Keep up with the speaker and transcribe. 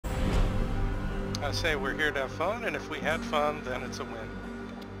I say we're here to have fun, and if we had fun, then it's a win.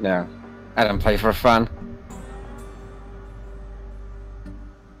 No, I don't play for fun.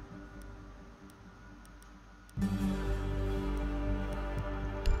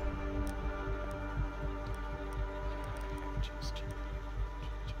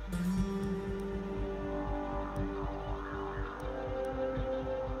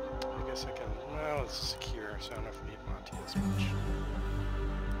 I guess I can. Well, it's secure, so I don't have to need Monty as much.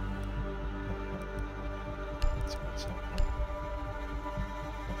 That's what's up.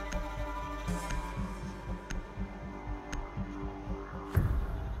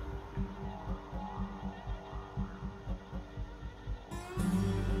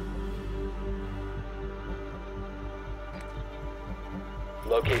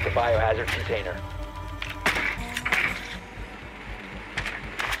 Locate the biohazard container.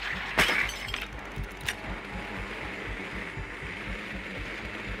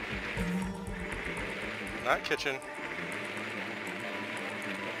 Not kitchen.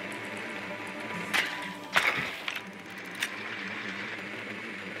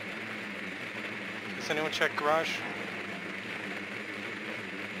 Does anyone check garage?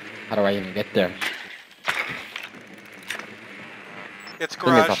 How do I even get there? It's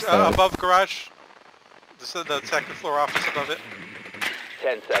think it's garage, upstairs. above garage. This is the second floor office above it.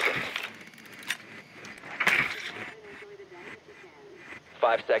 10 seconds.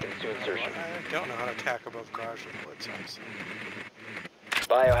 5 seconds to insertion. I don't know how to attack above garage with blood signs.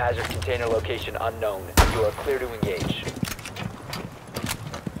 Biohazard container location unknown. You are clear to engage.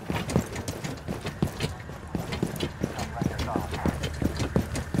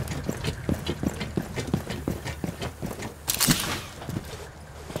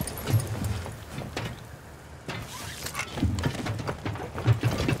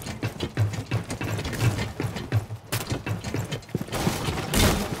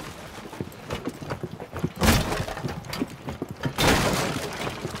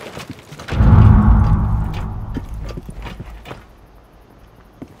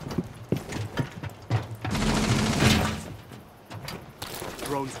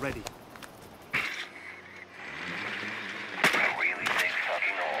 Drone's ready.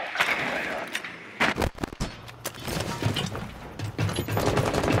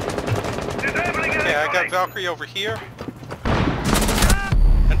 Okay, I got Valkyrie over here.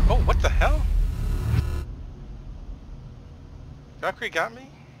 And oh, what the hell? Valkyrie got me?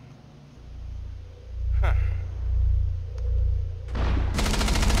 Huh.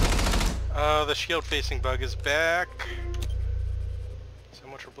 The shield facing bug is back. So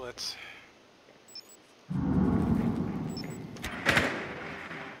much for Blitz.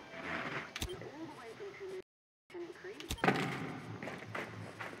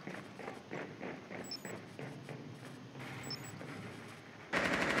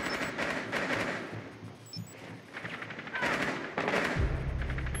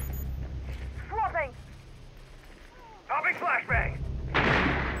 Swapping! Topping flashbang!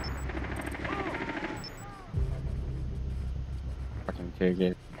 Fucking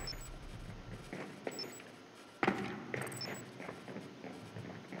interrogate.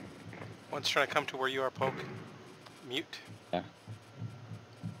 One's trying to come to where you are, Poke. Mute. Yeah.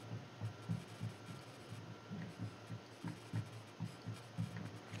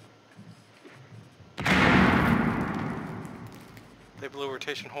 They blew a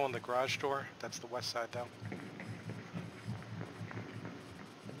rotation hole in the garage door. That's the west side, though.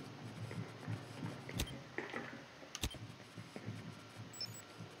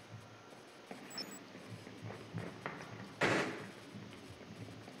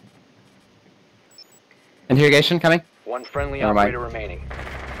 Interrogation coming? One friendly Never mind. operator remaining.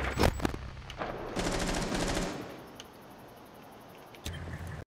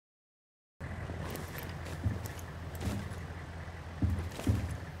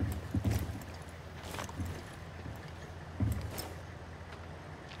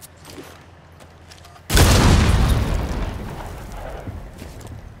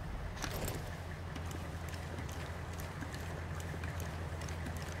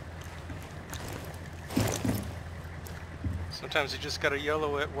 Sometimes you just gotta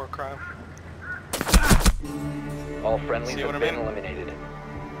YOLO it, war crime. All friendlies See have what I been mean? eliminated.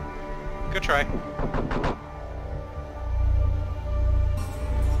 Good try.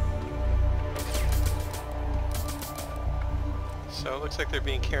 So it looks like they're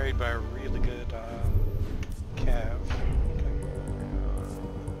being carried by a really good cav. Okay.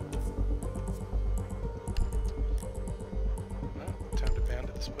 Well, time to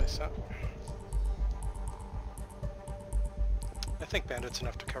bandit this place up. I think bandit's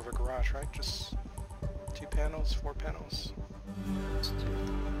enough to cover garage, right? Just 2 panels, 4 panels.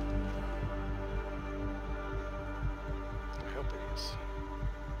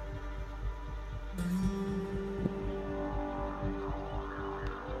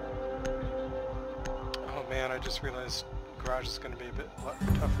 just realized garage is going to be a bit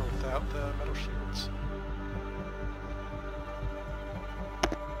tougher without the metal shields.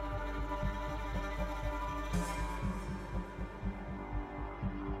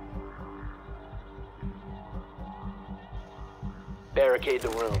 Barricade the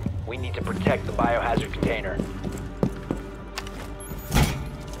room. We need to protect the biohazard container.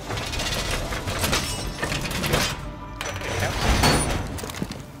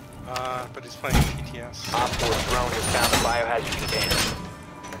 But he's playing PTS. Op 4 drone has found the biohazard container.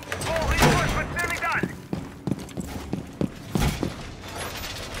 Full reinforcement nearly done.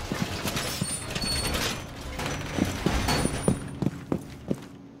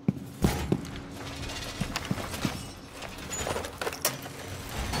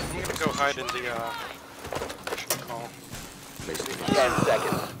 I'm gonna go hide in the, what should I call? 10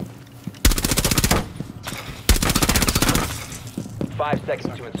 seconds. 5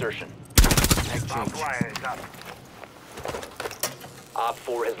 seconds to insertion. Barbed wire is up. Op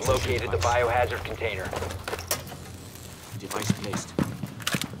 4 has located the biohazard container. Device placed.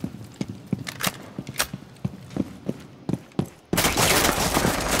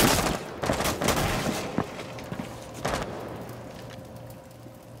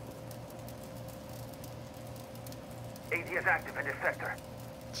 ATS active in this sector.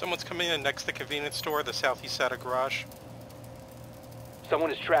 Someone's coming in next to the convenience store, the southeast side of garage.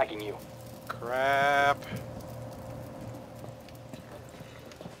 Someone is tracking you. Crap.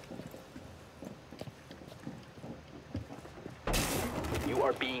 You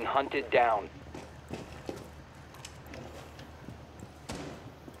are being hunted down.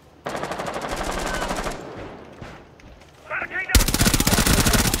 Barricade up.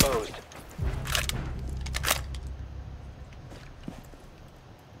 Exposed.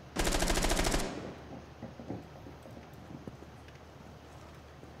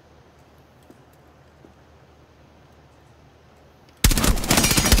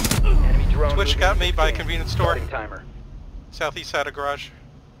 Enemy drone Twitch moving got to me by a scan. convenience store. Starting timer. Southeast side of garage.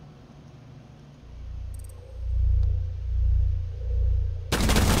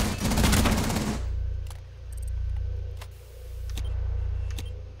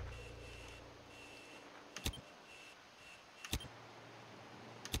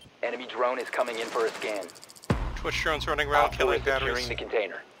 Enemy drone is coming in for a scan. Twitch drones running around Op 4 killing is securing batteries. the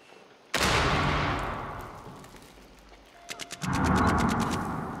container.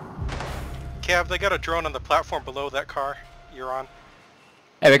 Cav, they got a drone on the platform below that car you're on.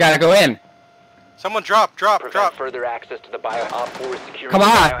 Hey, we gotta go in. Someone drop. Prevent further access to the Op 4 is securing Come the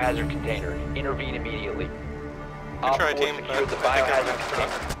on. biohazard container. Intervene immediately. Op try, 4 team, secured but the I think I'm biohazard gonna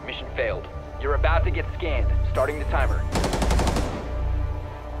have container. Mission failed. You're about to get scanned. Starting the timer.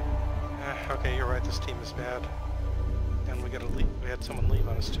 Okay, you're right. This team is bad, and we got to leave. We had someone leave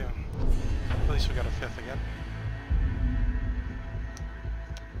on us too. At least we got a fifth again.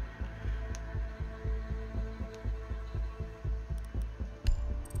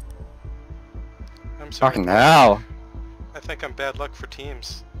 I'm sorry. Fucking hell. I think I'm bad luck for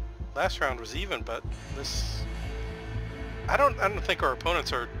teams. Last round was even, but this. I don't think our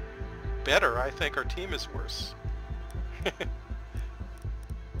opponents are better. I think our team is worse.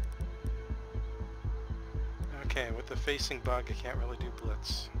 Okay, with the facing bug, I can't really do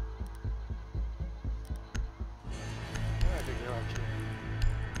blitz. Yeah, I think you're okay.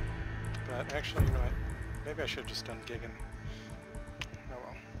 But actually, you know what? Maybe I should have just done gigging. Oh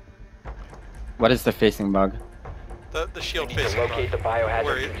well. What is the facing bug? The You shield need to facing locate the bug. Where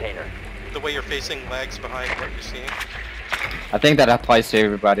biohazard it- container. The way you're facing lags behind what you're seeing. I think that applies to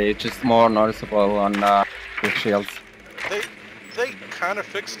everybody. It's just more noticeable on the shields. They kind of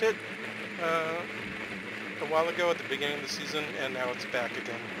fixed it a while ago at the beginning of the season, and now it's back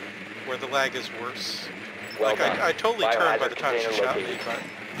again, where the lag is worse. Well Like done. I totally turned by the time she Biohazard shot me, container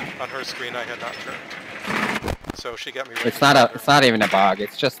but on her screen I had not turned. So she got me. Right It's not even a bug.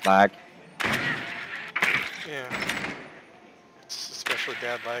 It's just lag. Yeah. It's especially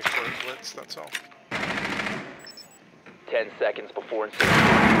bad lag for a blitz. That's all. 10 seconds before insertion.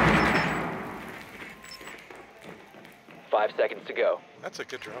 5 seconds to go. That's a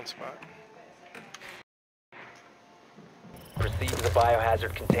good drone spot. Proceed to the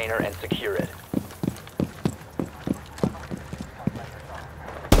biohazard container and secure it.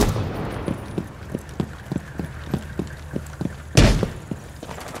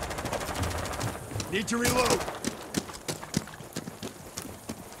 Need to reload.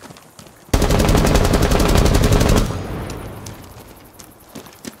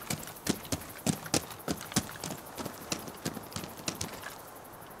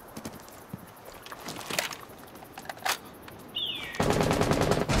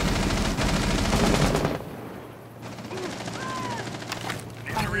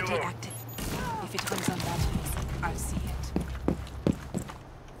 UAV active. If it runs on batteries, I'll see it.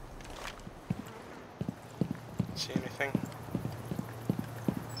 See anything?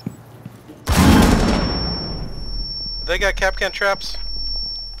 They got Kapkan traps.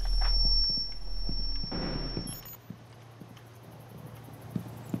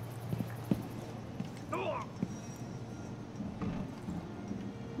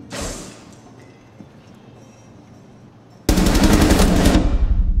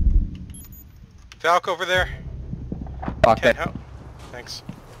 Valk over there. Fuck Can't that. help. Thanks.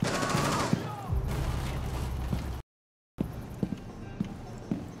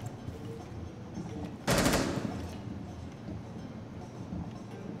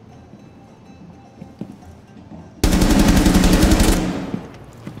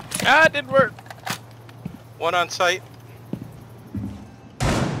 Ah, it didn't work. One on site.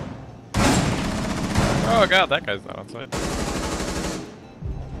 Oh god, that guy's not on site.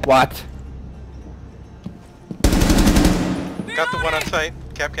 What? Got the one on site.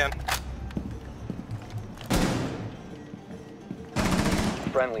 Kapkan.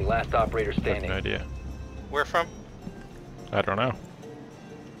 Friendly, last operator I have standing. no idea. Where from? I don't know.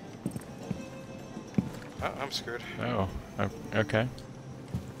 Oh, I'm screwed. Oh, okay.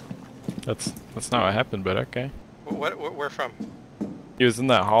 That's not what happened, but okay. Where from? He was in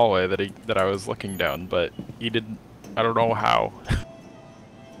that hallway that I was looking down, but he didn't. I don't know how.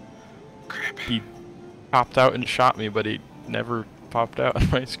 Crap. He popped out and shot me, but he never popped out on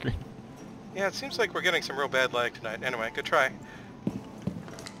my screen. Yeah, it seems like we're getting some real bad lag tonight. Anyway, good try.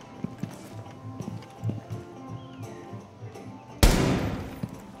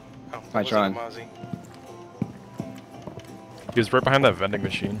 Oh, Hi, was it a John. Mozzie? He was right behind that vending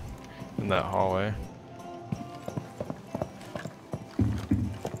machine in that hallway.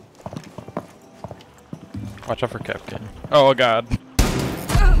 Watch out for Kapkan. Oh god.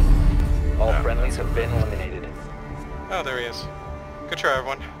 All friendlies have been eliminated. Oh, there he is. Good try,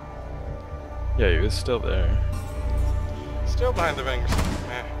 everyone. Yeah, he was still there. Still behind the vending machine.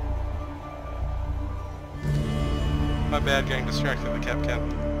 Eh. My bad getting distracted with the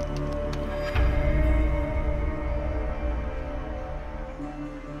Kapkan.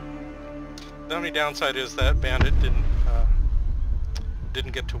 The only downside is that Bandit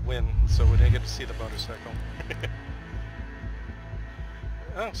didn't get to win, so we didn't get to see the motorcycle.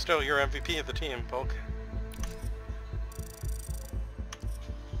 Oh, still, you're MVP of the team, Bulk.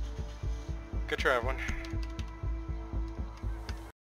 Good try, everyone.